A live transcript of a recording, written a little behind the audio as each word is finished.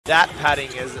That padding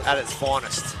is at its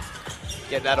finest.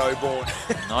 Get that O-born.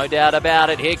 No doubt about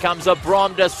it. Here comes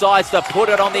Abrom, decides to put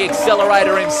it on the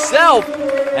accelerator himself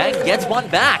and gets one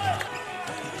back.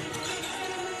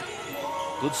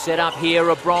 Good setup here.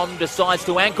 Abrom decides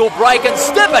to ankle break and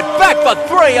step it back for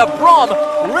three.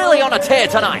 Abrom really on a tear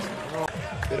tonight.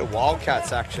 Bit of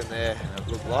Wildcats action there, it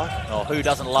looked like. Oh, who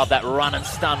doesn't love that run and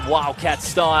stun Wildcat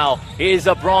style? Here's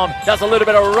Abrom, does a little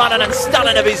bit of running and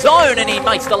stunning of his own, and he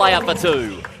makes the layup for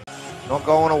two. Not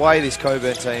going away, this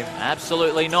Cockburn team.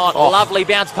 Absolutely not. Oh. Lovely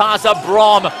bounce pass,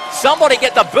 Abrom. Somebody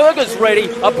get the burgers ready.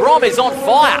 Abrom is on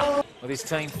fire. With his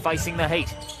team facing the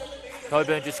heat.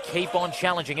 Cockburn just keep on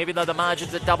challenging, even though the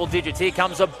margin's at double digits. Here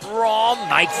comes Abrom,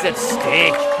 makes it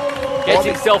stick. Gets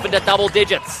himself into double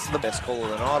digits. The best call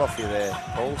of the night off you there,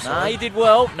 Paul. Nah, he did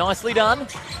well. Nicely done.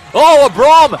 Oh,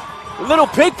 Abrom, little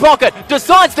pickpocket,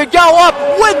 decides to go up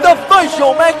with the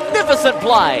facial. Magnificent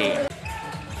play.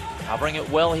 Covering it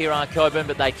well here are Cockburn,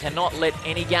 but they cannot let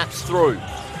any gaps through.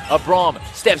 Abrom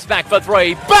steps back for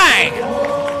three.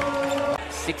 Bang!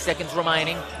 6 seconds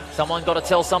remaining. Someone got to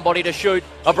tell somebody to shoot.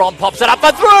 Abrom pops it up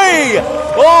for three!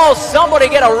 Oh, somebody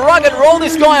get a rug and roll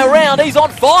this guy around. He's on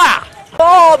fire.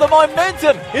 Oh, the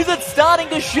momentum. Is it starting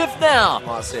to shift now?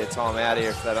 Might see a timeout here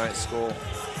if they don't score.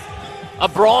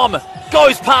 Abrom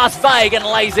goes past Vague and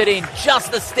lays it in.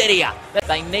 Just the steadier.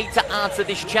 They need to answer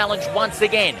this challenge once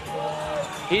again.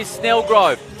 Here's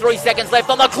Snellgrove. 3 seconds left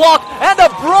on the clock. And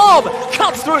Abrom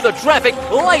cuts through the traffic,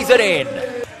 lays it in.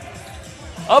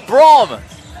 Abrom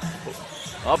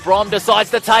decides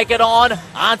to take it on.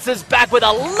 Answers back with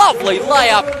a lovely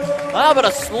layup. Able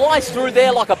to slice through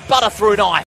there like a butter through knife.